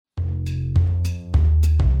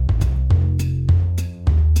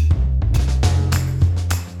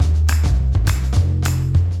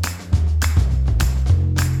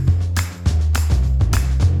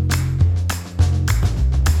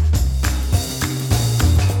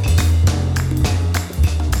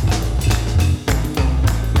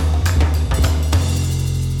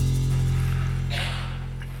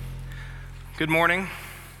morning.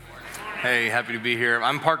 Hey, happy to be here.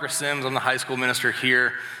 I'm Parker Sims. I'm the high school minister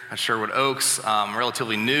here at Sherwood Oaks. I'm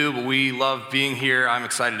relatively new, but we love being here. I'm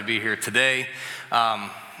excited to be here today.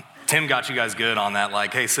 Tim got you guys good on that,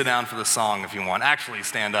 like, hey, sit down for the song if you want. Actually,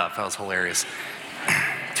 stand up. That was hilarious.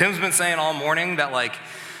 Tim's been saying all morning that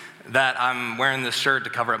I'm wearing this shirt to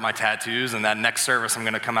cover up my tattoos, and that next service I'm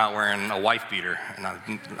going to come out wearing a wife beater. And I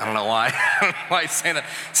don't know why. Why he's saying that.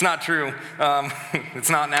 It's not true. It's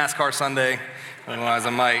not NASCAR Sunday. Otherwise, I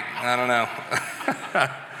might. I don't know.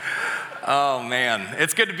 Oh, man.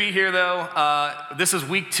 It's good to be here, though. This is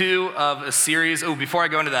week 2 of a series. Oh, before I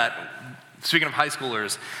go into that, speaking of high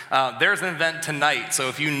schoolers, there's an event tonight. So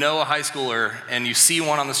if you know a high schooler and you see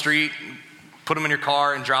one on the street, put them in your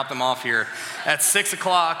car and drop them off here. At 6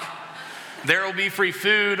 o'clock, there will be free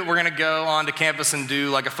food. We're going to go onto campus and do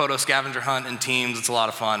like a photo scavenger hunt in teams. It's a lot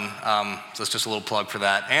of fun. So it's just a little plug for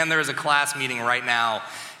that. And there's a class meeting right now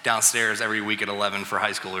downstairs every week at 11 for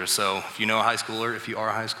high schoolers. So if you know a high schooler, if you are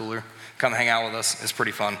a high schooler, come hang out with us. It's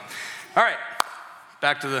pretty fun. All right,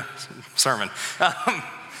 back to the sermon.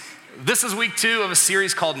 This is week 2 of a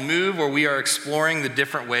series called Move, where we are exploring the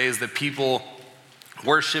different ways that people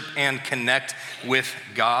worship and connect with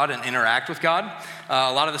God and interact with God.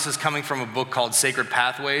 A lot of this is coming from a book called Sacred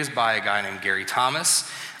Pathways by a guy named Gary Thomas.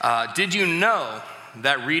 Did you know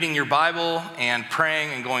that reading your Bible and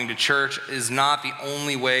praying and going to church is not the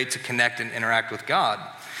only way to connect and interact with God?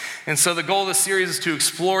 And so the goal of this series is to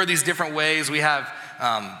explore these different ways. We have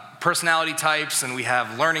personality types, and we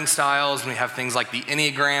have learning styles, and we have things like the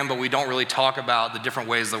Enneagram, but we don't really talk about the different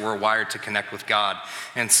ways that we're wired to connect with God.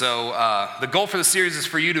 And so the goal for the series is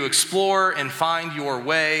for you to explore and find your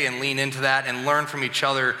way and lean into that and learn from each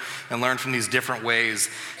other and learn from these different ways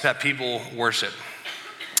that people worship.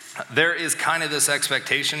 There is kind of this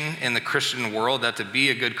expectation in the Christian world that to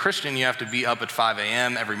be a good Christian, you have to be up at 5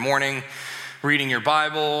 a.m. every morning, reading your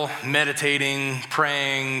Bible, meditating,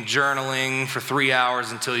 praying, journaling for 3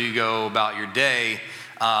 hours until you go about your day.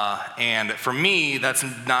 And for me, that's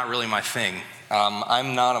not really my thing.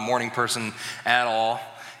 I'm not a morning person at all.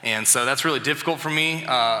 And so that's really difficult for me.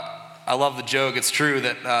 I love the joke. It's true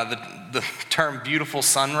that the term beautiful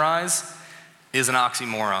sunrise is an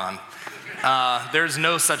oxymoron. There's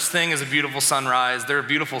no such thing as a beautiful sunrise. There are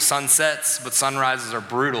beautiful sunsets, but sunrises are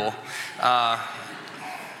brutal.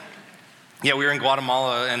 Yeah, we were in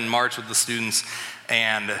Guatemala in March with the students,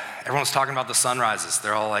 and everyone was talking about the sunrises.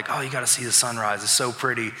 They're all like, oh, you got to see the sunrise. It's so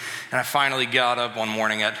pretty. And I finally got up one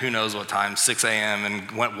morning at who knows what time, 6 a.m.,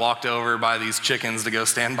 and walked over by these chickens to go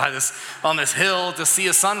stand on this hill to see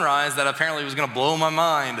a sunrise that apparently was going to blow my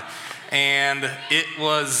mind. And it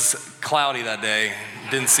was cloudy that day.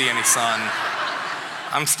 Didn't see any sun.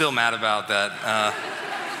 I'm still mad about that.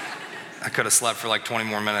 I could have slept for like 20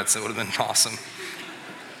 more minutes. It would have been awesome.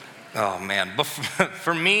 Oh, man. But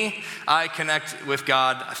for me, I connect with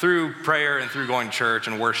God through prayer and through going to church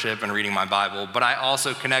and worship and reading my Bible. But I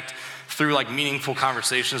also connect through like meaningful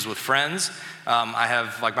conversations with friends. I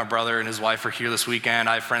have, like, my brother and his wife are here this weekend.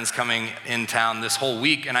 I have friends coming in town this whole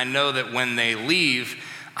week. And I know that when they leave,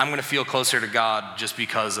 I'm going to feel closer to God just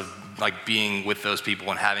because of like being with those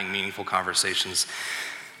people and having meaningful conversations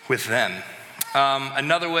with them.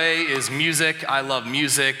 Another way is music. I love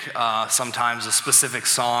music. Sometimes a specific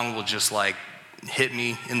song will just like hit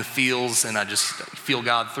me in the feels, and I just feel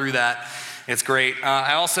God through that. It's great.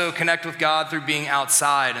 I also connect with God through being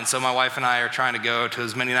outside, and so my wife and I are trying to go to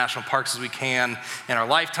as many national parks as we can in our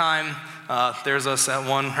lifetime. There's us at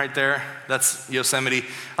one right there. That's Yosemite.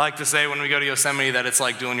 I like to say when we go to Yosemite that it's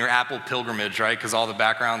like doing your Apple pilgrimage, right? Because all the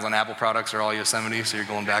backgrounds on Apple products are all Yosemite, so you're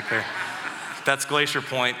going back there. That's Glacier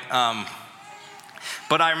Point.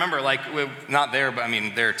 But I remember, like, not there, but I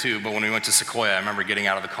mean there too, but when we went to Sequoia, I remember getting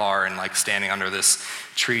out of the car and like standing under this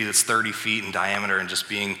tree that's 30 feet in diameter and just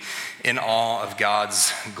being in awe of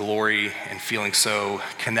God's glory and feeling so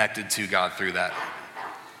connected to God through that.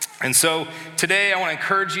 And so today I want to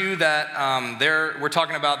encourage you that we're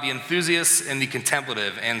talking about the enthusiasts and the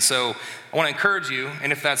contemplative. And so I want to encourage you,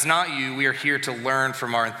 and if that's not you, we are here to learn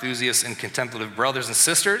from our enthusiasts and contemplative brothers and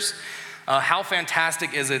sisters. How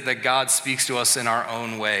fantastic is it that God speaks to us in our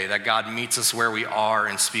own way, that God meets us where we are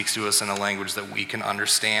and speaks to us in a language that we can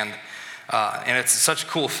understand. And it's such a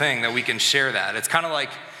cool thing that we can share that. It's kind of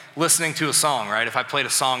like listening to a song, right? If I played a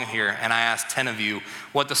song in here and I asked 10 of you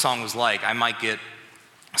what the song was like, I might get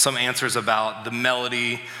some answers about the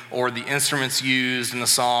melody or the instruments used in the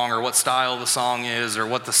song or what style the song is or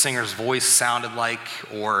what the singer's voice sounded like,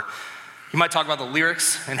 or you might talk about the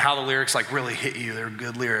lyrics and how the lyrics like really hit you. They're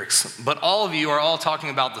good lyrics. But all of you are all talking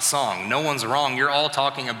about the song. No one's wrong. You're all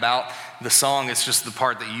talking about the song. It's just the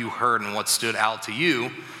part that you heard and what stood out to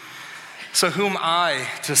you. So who am I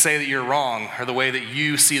to say that you're wrong, or the way that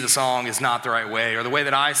you see the song is not the right way, or the way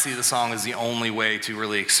that I see the song is the only way to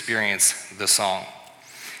really experience the song?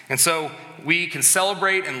 And so we can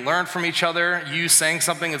celebrate and learn from each other. You saying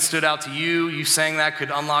something that stood out to you, you saying that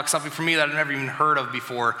could unlock something for me that I've never even heard of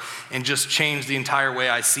before and just change the entire way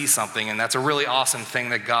I see something. And that's a really awesome thing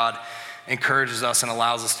that God encourages us and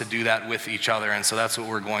allows us to do that with each other. And so that's what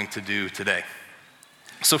we're going to do today.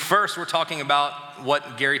 So first, we're talking about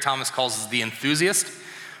what Gary Thomas calls the enthusiast.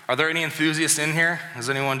 Are there any enthusiasts in here?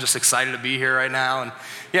 Is anyone just excited to be here right now? And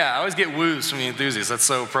yeah, I always get woos from the enthusiasts. That's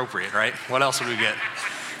so appropriate, right? What else would we get?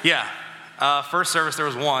 Yeah, first service there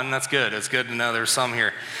was one. That's good. It's good to know there's some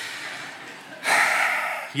here.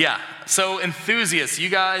 Yeah, so enthusiasts, you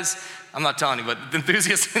guys, I'm not telling you, but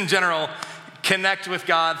enthusiasts in general connect with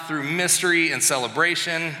God through mystery and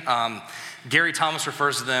celebration. Gary Thomas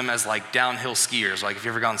refers to them as like downhill skiers. Like if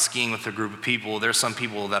you've ever gone skiing with a group of people, there's some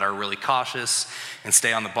people that are really cautious and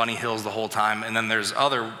stay on the bunny hills the whole time. And then there's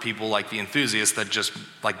other people like the enthusiasts that just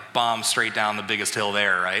like bomb straight down the biggest hill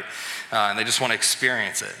there, right? And they just want to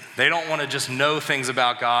experience it. They don't want to just know things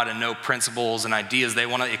about God and know principles and ideas. They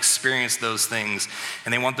want to experience those things,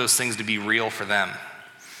 and they want those things to be real for them.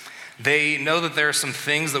 They know that there are some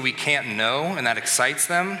things that we can't know, and that excites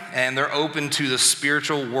them, and they're open to the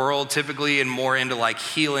spiritual world typically and more into like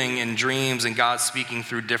healing and dreams and God speaking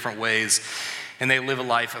through different ways, and they live a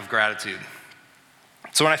life of gratitude.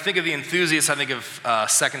 So when I think of the enthusiasts, I think of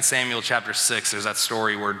 2 Samuel chapter 6. There's that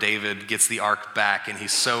story where David gets the ark back, and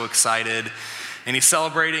he's so excited, and he's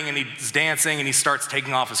celebrating, and he's dancing, and he starts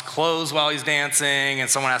taking off his clothes while he's dancing, and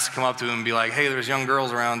someone has to come up to him and be like, hey, there's young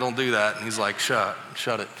girls around, don't do that. And he's like, shut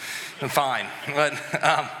it. Fine. But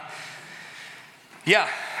yeah,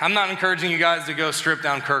 I'm not encouraging you guys to go strip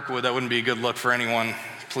down Kirkwood. That wouldn't be a good look for anyone.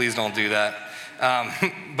 Please don't do that.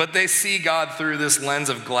 But they see God through this lens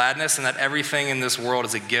of gladness, and that everything in this world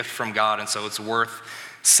is a gift from God, and so it's worth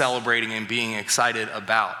celebrating and being excited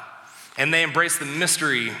about. And they embrace the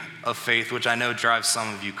mystery of faith, which I know drives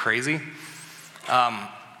some of you crazy.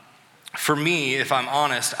 For me, if I'm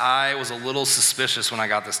honest, I was a little suspicious when I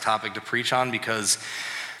got this topic to preach on, because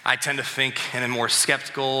I tend to think in a more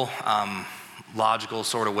skeptical, logical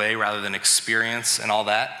sort of way rather than experience and all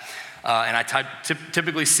that. And I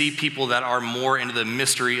typically see people that are more into the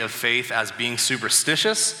mystery of faith as being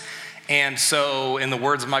superstitious. And so, in the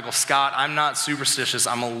words of Michael Scott, I'm not superstitious,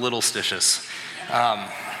 I'm a little stitious.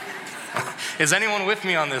 Is anyone with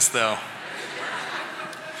me on this, though?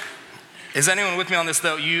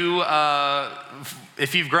 You,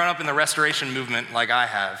 if you've grown up in the Restoration movement like I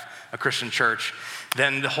have, a Christian church,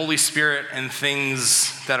 then the Holy Spirit and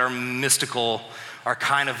things that are mystical are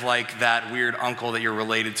kind of like that weird uncle that you're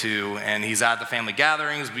related to, and he's at the family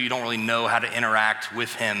gatherings, but you don't really know how to interact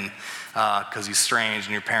with him because he's strange,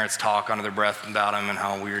 and your parents talk under their breath about him and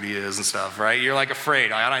how weird he is and stuff, right? You're like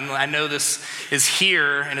afraid. I know this is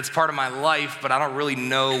here, and it's part of my life, but I don't really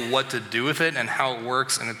know what to do with it and how it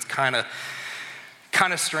works, and it's kind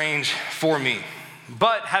of strange for me.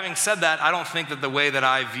 But having said that, I don't think that the way that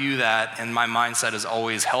I view that and my mindset is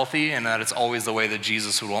always healthy, and that it's always the way that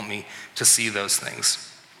Jesus would want me to see those things.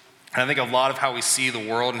 And I think a lot of how we see the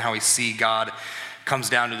world and how we see God comes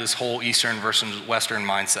down to this whole Eastern versus Western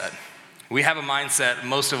mindset. We have a mindset,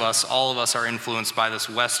 most of us, all of us are influenced by this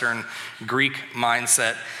Western Greek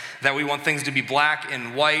mindset that we want things to be black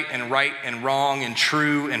and white and right and wrong and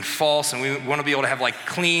true and false, and we want to be able to have like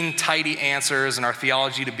clean, tidy answers, and our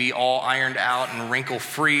theology to be all ironed out and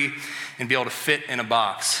wrinkle-free and be able to fit in a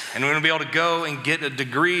box. And we want to be able to go and get a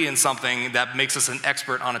degree in something that makes us an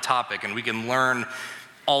expert on a topic, and we can learn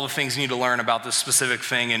all the things you need to learn about this specific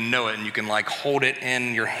thing and know it, and you can like hold it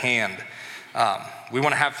in your hand. We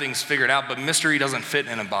want to have things figured out, but mystery doesn't fit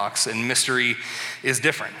in a box, and mystery is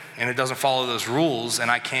different, and it doesn't follow those rules, and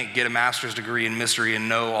I can't get a master's degree in mystery and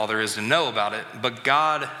know all there is to know about it. But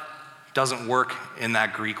God doesn't work in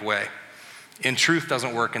that Greek way, and truth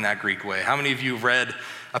doesn't work in that Greek way. How many of you have read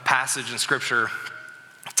a passage in Scripture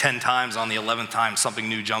 10 times, on the 11th time something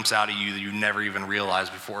new jumps out at you that you never even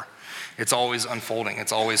realized before? It's always unfolding.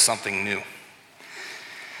 It's always something new.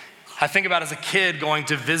 I think about as a kid going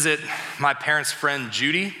to visit my parents' friend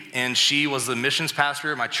Judy, and she was the missions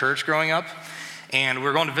pastor at my church growing up, and we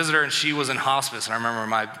were going to visit her, and she was in hospice. And I remember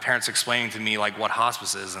my parents explaining to me like what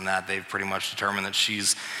hospice is, and that they've pretty much determined that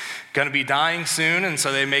she's going to be dying soon, and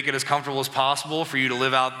so they make it as comfortable as possible for you to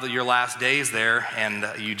live out your last days there, and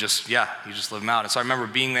you just live them out. And so I remember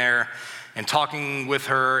being there and talking with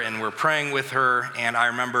her, and we're praying with her, and I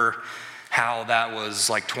remember how that was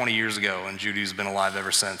like 20 years ago, and Judy's been alive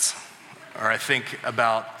ever since. Or I think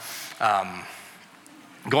about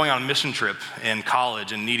going on a mission trip in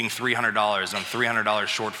college and needing $300, and I'm $300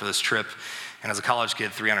 short for this trip. And as a college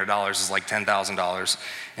kid, $300 is like $10,000.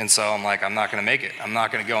 And so I'm like, I'm not gonna make it. I'm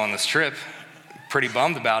not gonna go on this trip. Pretty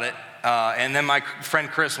bummed about it. And then my friend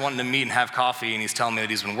Chris wanted to meet and have coffee, and he's telling me that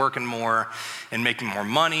he's been working more and making more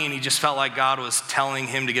money, and he just felt like God was telling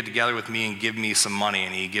him to get together with me and give me some money,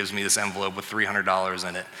 and he gives me this envelope with $300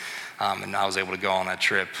 in it. And I was able to go on that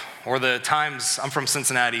trip. Or the times, I'm from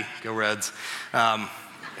Cincinnati, go Reds.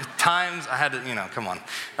 Times I had to, come on.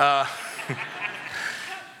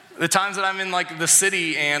 The times that I'm in like the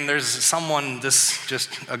city and there's someone,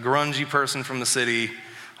 just a grungy person from the city,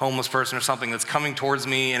 homeless person or something that's coming towards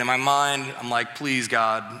me, and in my mind, I'm like, please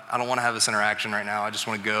God, I don't want to have this interaction right now. I just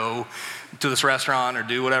want to go to this restaurant or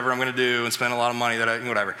do whatever I'm going to do and spend a lot of money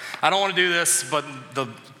whatever. I don't want to do this, but the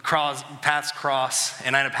paths cross,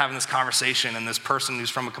 and I end up having this conversation, and this person who's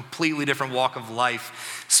from a completely different walk of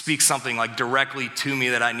life speaks something like directly to me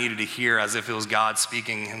that I needed to hear, as if it was God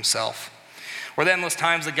speaking himself. Or the endless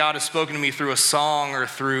times that God has spoken to me through a song or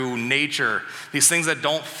through nature, these things that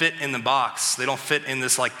don't fit in the box. They don't fit in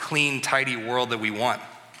this like clean, tidy world that we want.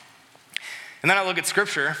 And then I look at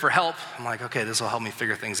scripture for help. I'm like, okay, this will help me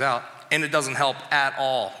figure things out. And it doesn't help at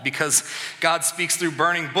all, because God speaks through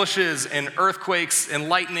burning bushes and earthquakes and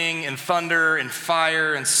lightning and thunder and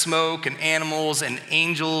fire and smoke and animals and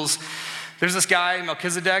angels. There's this guy,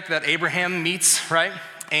 Melchizedek, that Abraham meets, right?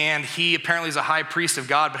 And he apparently is a high priest of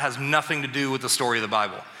God, but has nothing to do with the story of the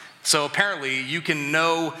Bible. So apparently you can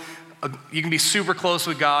be super close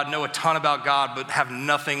with God, know a ton about God, but have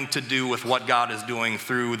nothing to do with what God is doing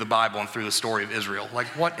through the Bible and through the story of Israel. Like,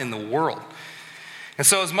 what in the world? And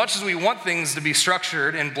so as much as we want things to be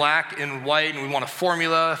structured in black and white, and we want a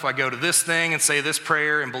formula, if I go to this thing and say this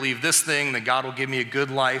prayer and believe this thing, then God will give me a good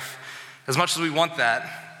life. As much as we want that,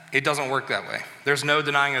 it doesn't work that way. There's no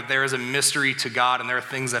denying that there is a mystery to God, and there are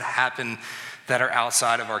things that happen that are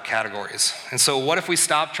outside of our categories. And so what if we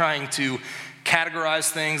stop trying to categorize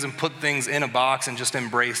things and put things in a box and just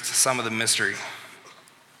embraced some of the mystery?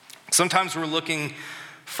 Sometimes we're looking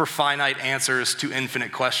for finite answers to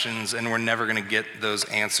infinite questions, and we're never gonna get those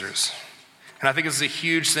answers. And I think this is a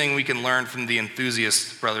huge thing we can learn from the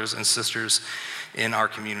enthusiast brothers and sisters in our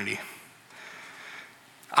community.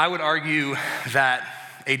 I would argue that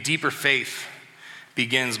a deeper faith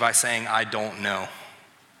begins by saying, I don't know.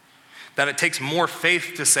 That it takes more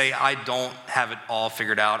faith to say, I don't have it all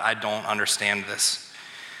figured out. I don't understand this.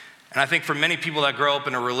 And I think for many people that grow up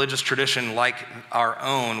in a religious tradition like our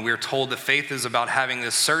own, we're told that faith is about having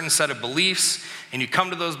this certain set of beliefs, and you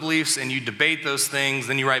come to those beliefs and you debate those things,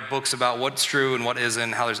 then you write books about what's true and what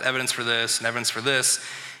isn't, how there's evidence for this and evidence for this.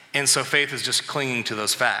 And so faith is just clinging to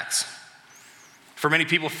those facts. For many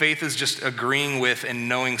people, faith is just agreeing with and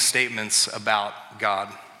knowing statements about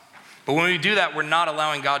God. But when we do that, we're not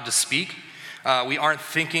allowing God to speak. We aren't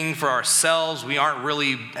thinking for ourselves. We aren't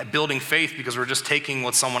really building faith because we're just taking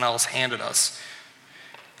what someone else handed us.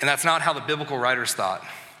 And that's not how the biblical writers thought.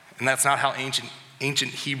 And that's not how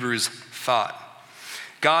ancient Hebrews thought.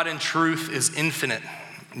 God in truth is infinite.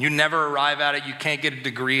 You never arrive at it. You can't get a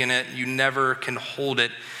degree in it. You never can hold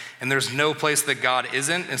it. And there's no place that God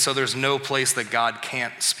isn't, and so there's no place that God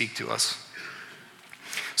can't speak to us.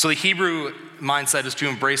 So the Hebrew mindset is to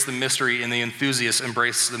embrace the mystery, and the enthusiasts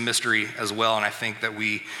embrace the mystery as well, and I think that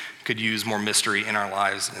we could use more mystery in our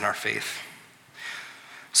lives, in our faith.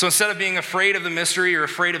 So instead of being afraid of the mystery or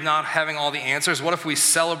afraid of not having all the answers, what if we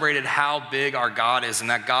celebrated how big our God is, and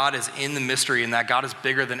that God is in the mystery, and that God is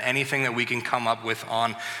bigger than anything that we can come up with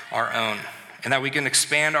on our own? And that we can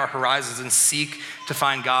expand our horizons and seek to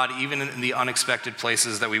find God even in the unexpected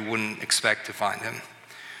places that we wouldn't expect to find him.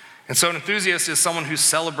 And so an enthusiast is someone who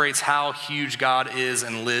celebrates how huge God is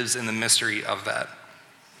and lives in the mystery of that.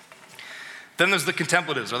 Then there's the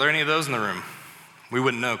contemplatives. Are there any of those in the room? We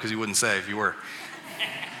wouldn't know because you wouldn't say if you were.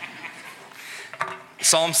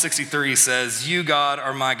 Psalm 63 says, "You, God,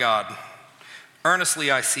 are my God.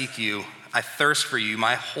 Earnestly I seek you. I thirst for you.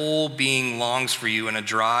 My whole being longs for you in a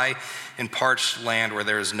dry and parched land where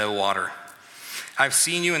there is no water. I've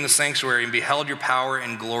seen you in the sanctuary and beheld your power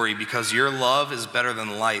and glory, because your love is better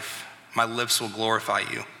than life. My lips will glorify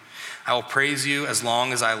you. I will praise you as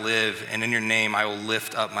long as I live, and in your name I will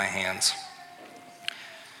lift up my hands."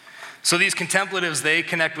 So these contemplatives, they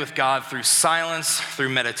connect with God through silence, through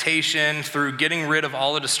meditation, through getting rid of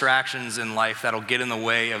all the distractions in life that'll get in the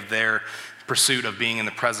way of their pursuit of being in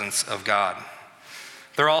the presence of God.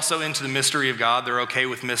 They're also into the mystery of God. They're okay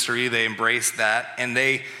with mystery. They embrace that. And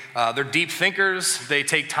they're deep thinkers. They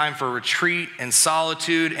take time for retreat and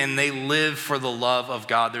solitude, and they live for the love of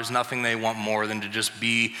God. There's nothing they want more than to just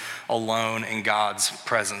be alone in God's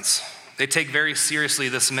presence. They take very seriously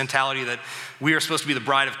this mentality that we are supposed to be the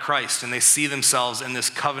bride of Christ, and they see themselves in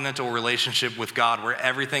this covenantal relationship with God where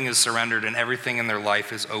everything is surrendered and everything in their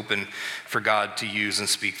life is open for God to use and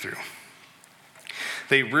speak through.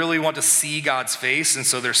 They really want to see God's face, and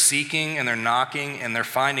so they're seeking and they're knocking and they're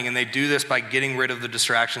finding, and they do this by getting rid of the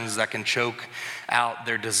distractions that can choke out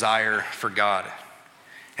their desire for God.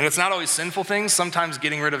 And it's not always sinful things. Sometimes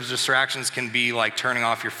getting rid of distractions can be like turning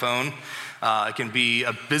off your phone. It can be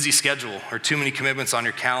a busy schedule or too many commitments on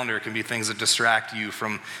your calendar. It can be things that distract you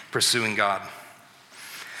from pursuing God.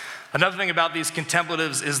 Another thing about these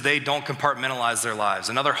contemplatives is they don't compartmentalize their lives.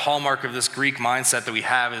 Another hallmark of this Greek mindset that we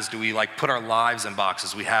have is do we like put our lives in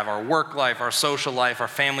boxes? We have our work life, our social life, our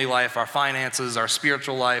family life, our finances, our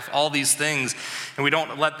spiritual life, all these things, and we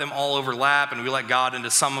don't let them all overlap, and we let God into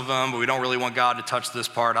some of them, but we don't really want God to touch this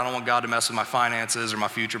part. I don't want God to mess with my finances or my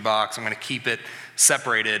future box. I'm going to keep it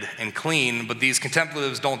separated and clean, but these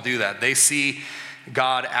contemplatives don't do that. They see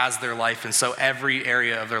God as their life, and so every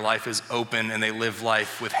area of their life is open, and they live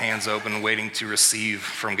life with hands open, waiting to receive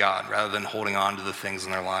from God rather than holding on to the things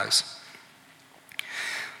in their lives.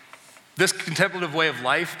 This contemplative way of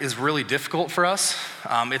life is really difficult for us.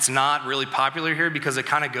 It's not really popular here because it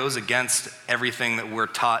kind of goes against everything that we're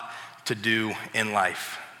taught to do in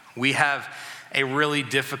life. We have a really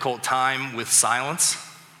difficult time with silence.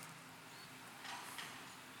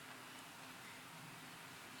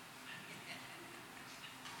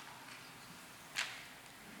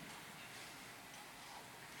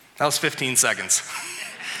 That was 15 seconds.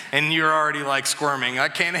 And you're already like squirming. I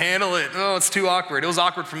can't handle it. Oh, it's too awkward. It was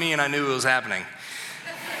awkward for me and I knew it was happening.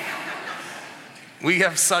 We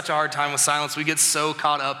have such a hard time with silence. We get so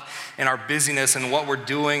caught up in our busyness and what we're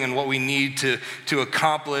doing and what we need to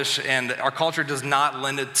accomplish. And our culture does not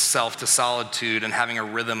lend itself to solitude and having a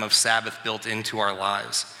rhythm of Sabbath built into our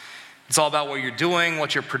lives. It's all about what you're doing,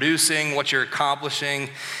 what you're producing, what you're accomplishing.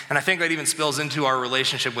 And I think that even spills into our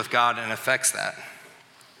relationship with God and affects that.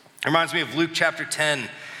 It reminds me of Luke chapter 10,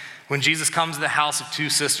 when Jesus comes to the house of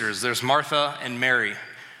two sisters. There's Martha and Mary.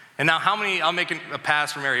 And now I'll make a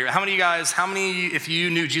pass for Mary. How many, if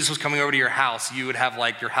you knew Jesus was coming over to your house, you would have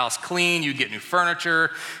like your house clean, you'd get new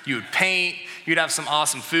furniture, you would paint, you'd have some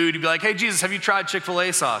awesome food. You'd be like, hey, Jesus, have you tried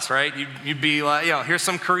Chick-fil-A sauce, right? You'd be like, here's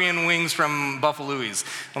some Korean wings from Buffalo's.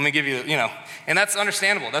 Let me give you, and that's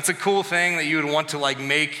understandable. That's a cool thing that you would want to like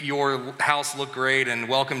make your house look great and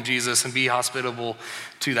welcome Jesus and be hospitable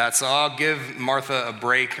to that. So I'll give Martha a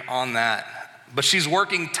break on that. But she's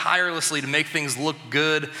working tirelessly to make things look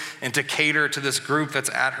good and to cater to this group that's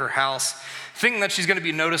at her house, thinking that she's going to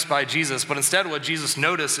be noticed by Jesus. But instead, what Jesus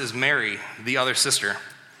noticed is Mary, the other sister,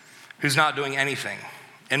 who's not doing anything.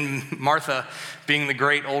 And Martha, being the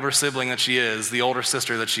great older sibling that she is, the older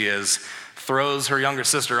sister that she is, throws her younger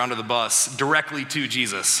sister under the bus directly to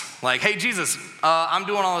Jesus. Like, hey, Jesus, I'm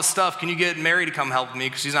doing all this stuff. Can you get Mary to come help me?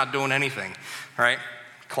 Because she's not doing anything, right?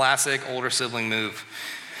 Classic older sibling move.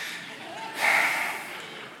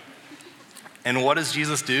 And what does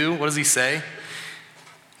Jesus do? What does he say?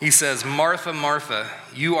 He says, Martha, Martha,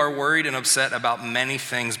 you are worried and upset about many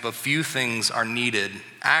things, but few things are needed.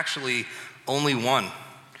 Actually, only one.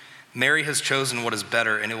 Mary has chosen what is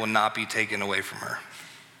better, and it will not be taken away from her.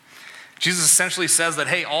 Jesus essentially says that,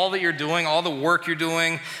 hey, all that you're doing, all the work you're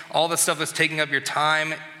doing, all the stuff that's taking up your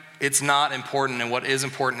time, it's not important, and what is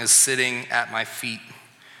important is sitting at my feet.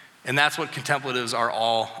 And that's what contemplatives are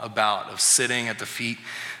all about, of sitting at the feet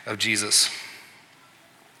of Jesus.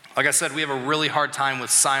 Like I said, we have a really hard time with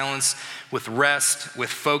silence, with rest, with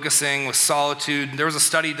focusing, with solitude. There was a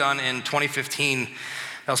study done in 2015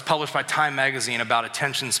 that was published by Time magazine about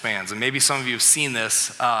attention spans. And maybe some of you have seen this.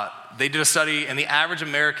 They did a study, and the average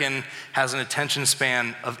American has an attention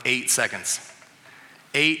span of 8 seconds.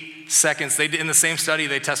 8 seconds. In the same study,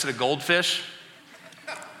 they tested a goldfish,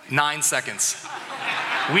 9 seconds.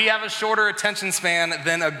 We have a shorter attention span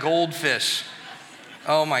than a goldfish.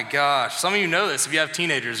 Oh my gosh. Some of you know this. If you have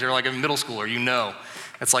teenagers, you're like a middle schooler, you know.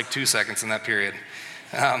 It's like 2 seconds in that period.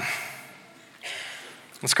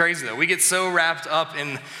 It's crazy though. We get so wrapped up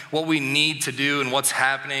in what we need to do and what's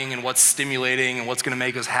happening and what's stimulating and what's going to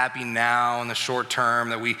make us happy now in the short term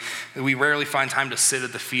that we rarely find time to sit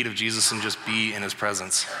at the feet of Jesus and just be in his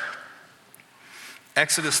presence.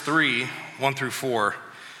 Exodus 3, 1 through 4.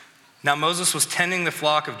 Now Moses was tending the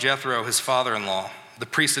flock of Jethro, his father-in-law, the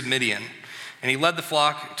priest of Midian. And he led the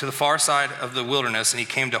flock to the far side of the wilderness, and he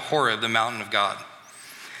came to Horeb, the mountain of God.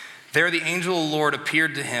 There the angel of the Lord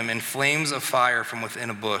appeared to him in flames of fire from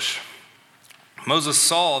within a bush. Moses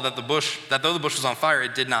saw that though the bush was on fire,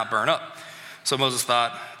 it did not burn up. So Moses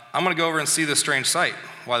thought, I'm going to go over and see this strange sight,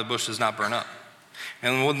 why the bush does not burn up.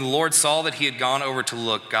 And when the Lord saw that he had gone over to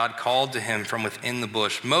look, God called to him from within the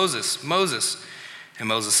bush, "Moses, Moses." And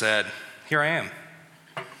Moses said, "Here I am."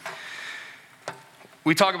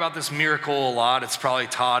 We talk about this miracle a lot. It's probably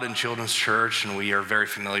taught in children's church, and we are very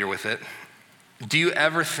familiar with it. Do you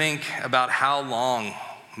ever think about how long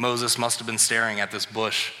Moses must have been staring at this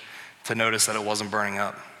bush to notice that it wasn't burning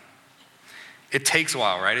up? It takes a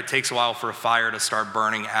while, right? It takes a while for a fire to start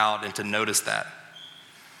burning out and to notice that.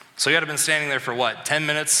 So you had to have been standing there for what, 10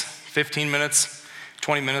 minutes, 15 minutes,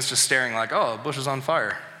 20 minutes just staring like, oh, the bush is on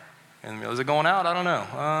fire. And is it going out? I don't know.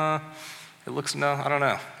 I don't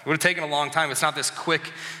know. It would have taken a long time. It's not this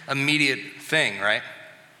quick, immediate thing, right?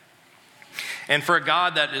 And for a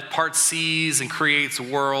God that parts seas and creates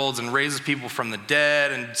worlds and raises people from the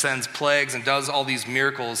dead and sends plagues and does all these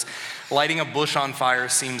miracles, lighting a bush on fire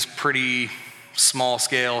seems pretty small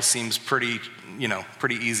scale, seems pretty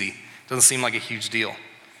easy. Doesn't seem like a huge deal.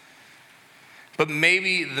 But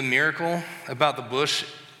maybe the miracle about the bush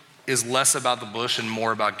is less about the bush and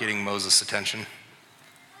more about getting Moses' attention.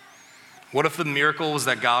 What if the miracle was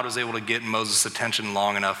that God was able to get Moses' attention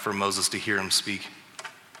long enough for Moses to hear him speak?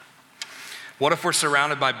 What if we're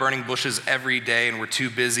surrounded by burning bushes every day and we're too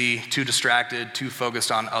busy, too distracted, too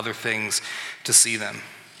focused on other things to see them?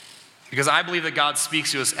 Because I believe that God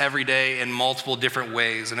speaks to us every day in multiple different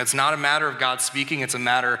ways. And it's not a matter of God speaking, it's a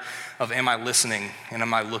matter of am I listening and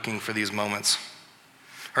am I looking for these moments?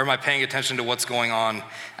 Or am I paying attention to what's going on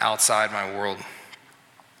outside my world?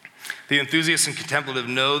 The enthusiast and contemplative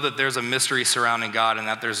know that there's a mystery surrounding God and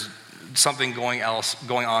that there's something going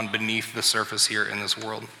on beneath the surface here in this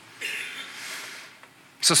world.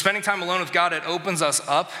 So spending time alone with God, it opens us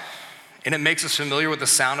up and it makes us familiar with the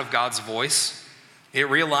sound of God's voice. It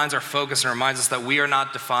realigns our focus and reminds us that we are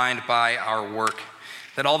not defined by our work,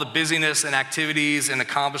 that all the busyness and activities and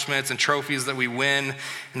accomplishments and trophies that we win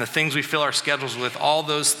and the things we fill our schedules with, all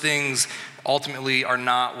those things ultimately are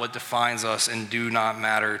not what defines us and do not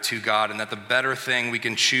matter to God, and that the better thing we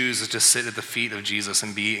can choose is to sit at the feet of Jesus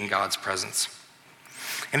and be in God's presence.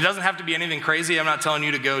 And it doesn't have to be anything crazy. I'm not telling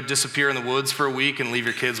you to go disappear in the woods for a week and leave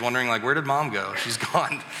your kids wondering, like, where did mom go? She's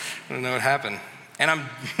gone. I don't know what happened. And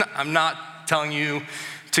I'm not telling you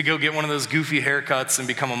to go get one of those goofy haircuts and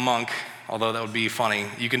become a monk, although that would be funny.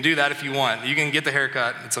 You can do that if you want. You can get the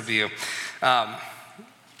haircut. It's up to you.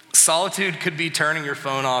 Solitude could be turning your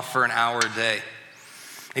phone off for an hour a day.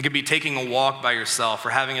 It could be taking a walk by yourself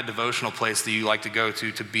or having a devotional place that you like to go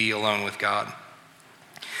to be alone with God.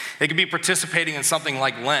 It could be participating in something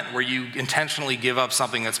like Lent, where you intentionally give up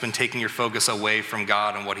something that's been taking your focus away from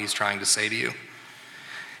God and what he's trying to say to you.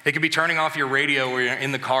 It could be turning off your radio where you're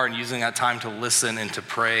in the car and using that time to listen and to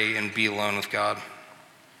pray and be alone with God.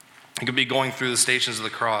 It could be going through the stations of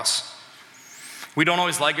the cross. We don't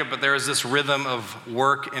always like it, but there is this rhythm of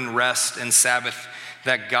work and rest and Sabbath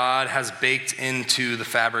that God has baked into the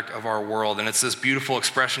fabric of our world. And it's this beautiful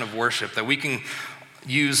expression of worship that we can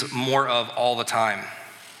use more of all the time.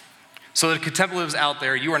 So the contemplatives out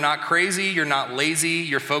there, you are not crazy, you're not lazy,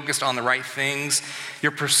 you're focused on the right things,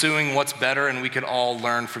 you're pursuing what's better, and we could all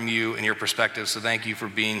learn from you and your perspective. So thank you for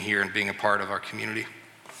being here and being a part of our community.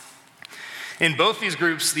 In both these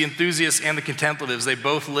groups, the enthusiasts and the contemplatives, they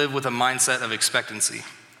both live with a mindset of expectancy.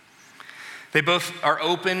 They both are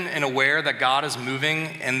open and aware that God is moving,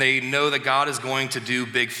 and they know that God is going to do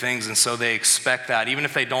big things, and so they expect that. Even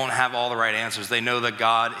if they don't have all the right answers, they know that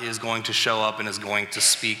God is going to show up and is going to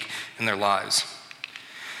speak in their lives.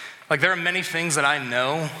 Like, there are many things that I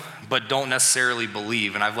know but don't necessarily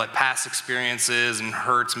believe, and I've let past experiences and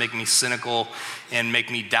hurts make me cynical and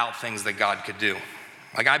make me doubt things that God could do.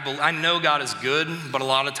 Like, I know God is good, but a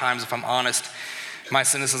lot of times, if I'm honest, my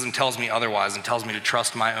cynicism tells me otherwise and tells me to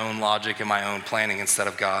trust my own logic and my own planning instead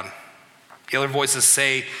of God. The other voices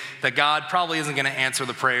say that God probably isn't going to answer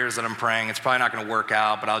the prayers that I'm praying. It's probably not going to work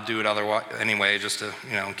out, but I'll do it anyway, just to,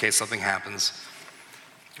 in case something happens.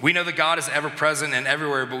 We know that God is ever present and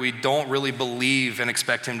everywhere, but we don't really believe and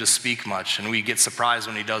expect him to speak much. And we get surprised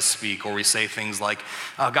when he does speak, or we say things like,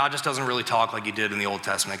 God just doesn't really talk like he did in the Old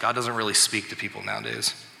Testament. God doesn't really speak to people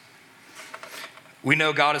nowadays. We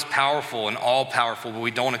know God is powerful and all-powerful, but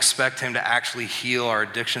we don't expect him to actually heal our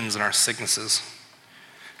addictions and our sicknesses.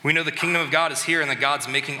 We know the kingdom of God is here and that God's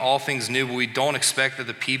making all things new, but we don't expect that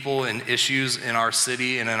the people and issues in our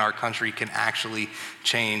city and in our country can actually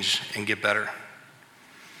change and get better.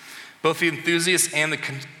 Both the enthusiast and the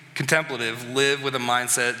contemplative live with a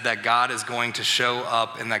mindset that God is going to show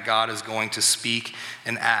up and that God is going to speak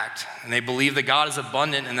and act. And they believe that God is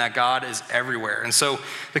abundant and that God is everywhere. And so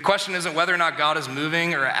the question isn't whether or not God is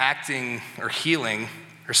moving or acting or healing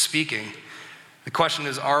or speaking. The question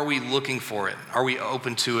is, are we looking for it? Are we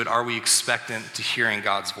open to it? Are we expectant to hearing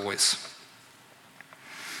God's voice?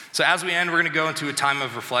 So as we end, we're going to go into a time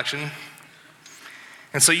of reflection.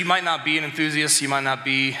 And so you might not be an enthusiast, you might not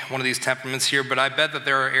be one of these temperaments here, but I bet that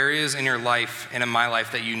there are areas in your life and in my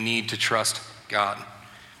life that you need to trust God.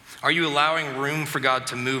 Are you allowing room for God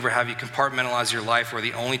to move, or have you compartmentalized your life where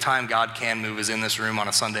the only time God can move is in this room on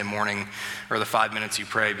a Sunday morning, or the 5 minutes you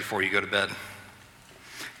pray before you go to bed?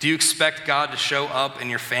 Do you expect God to show up in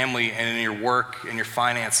your family and in your work, in your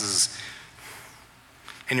finances,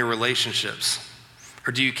 in your relationships?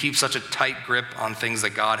 Or do you keep such a tight grip on things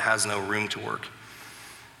that God has no room to work?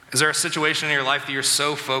 Is there a situation in your life that you're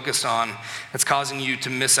so focused on that's causing you to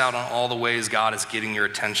miss out on all the ways God is getting your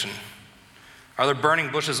attention? Are there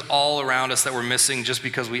burning bushes all around us that we're missing just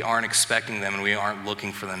because we aren't expecting them and we aren't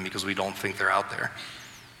looking for them because we don't think they're out there?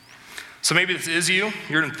 So maybe this is you.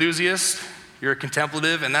 You're an enthusiast, you're a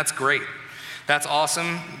contemplative, and that's great. That's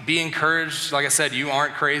awesome. Be encouraged. Like I said, you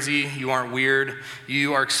aren't crazy, you aren't weird.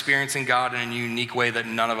 You are experiencing God in a unique way that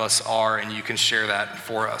none of us are, and you can share that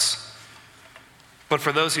for us. But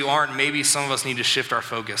for those who aren't, maybe some of us need to shift our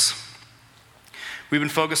focus. We've been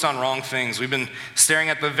focused on wrong things. We've been staring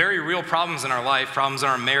at the very real problems in our life, problems in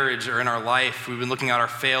our marriage or in our life. We've been looking at our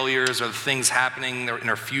failures or the things happening in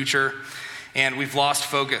our future, and we've lost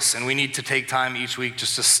focus. And we need to take time each week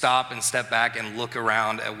just to stop and step back and look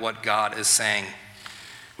around at what God is saying.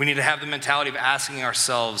 We need to have the mentality of asking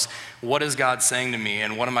ourselves, what is God saying to me,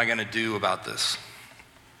 and what am I going to do about this?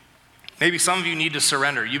 Maybe some of you need to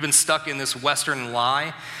surrender. You've been stuck in this Western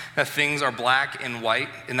lie that things are black and white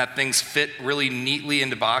and that things fit really neatly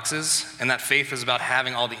into boxes, and that faith is about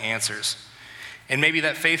having all the answers. And maybe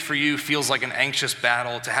that faith for you feels like an anxious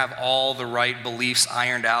battle to have all the right beliefs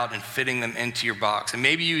ironed out and fitting them into your box. And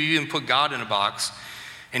maybe you even put God in a box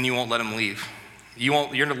and you won't let him leave.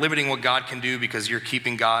 You're limiting what God can do because you're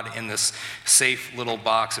keeping God in this safe little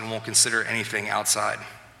box and won't consider anything outside.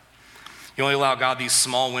 You only allow God these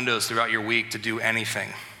small windows throughout your week to do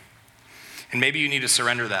anything. And maybe you need to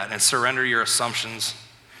surrender that and surrender your assumptions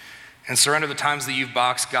and surrender the times that you've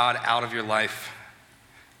boxed God out of your life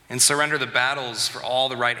and surrender the battles for all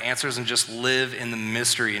the right answers and just live in the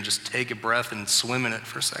mystery and just take a breath and swim in it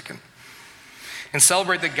for a second. And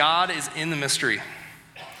celebrate that God is in the mystery.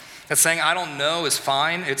 That saying, I don't know is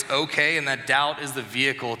fine, it's okay, and that doubt is the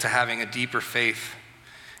vehicle to having a deeper faith.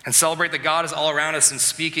 And celebrate that God is all around us and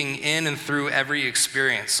speaking in and through every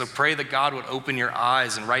experience. So pray that God would open your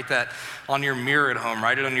eyes and write that on your mirror at home.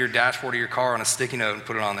 Write it on your dashboard of your car on a sticky note and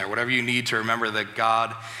put it on there. Whatever you need to remember that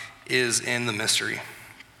God is in the mystery.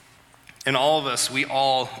 And all of us, we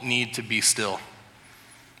all need to be still.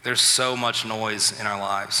 There's so much noise in our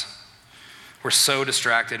lives. We're so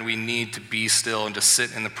distracted. We need to be still and just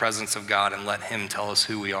sit in the presence of God and let him tell us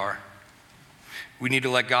who we are. We need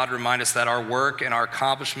to let God remind us that our work and our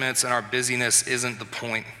accomplishments and our busyness isn't the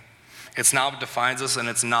point. It's not what defines us, and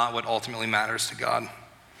it's not what ultimately matters to God.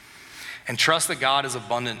 And trust that God is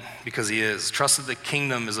abundant because he is. Trust that the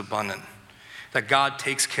kingdom is abundant, that God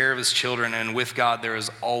takes care of his children, and with God there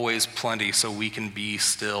is always plenty, so we can be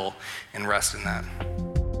still and rest in that.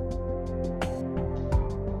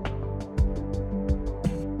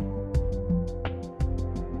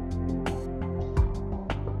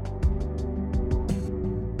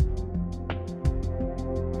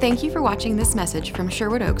 Thank you for watching this message from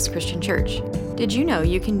Sherwood Oaks Christian Church. Did you know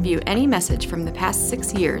you can view any message from the past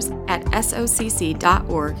 6 years at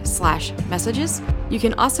socc.org/messages? You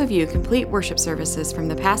can also view complete worship services from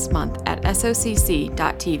the past month at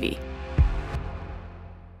socc.tv.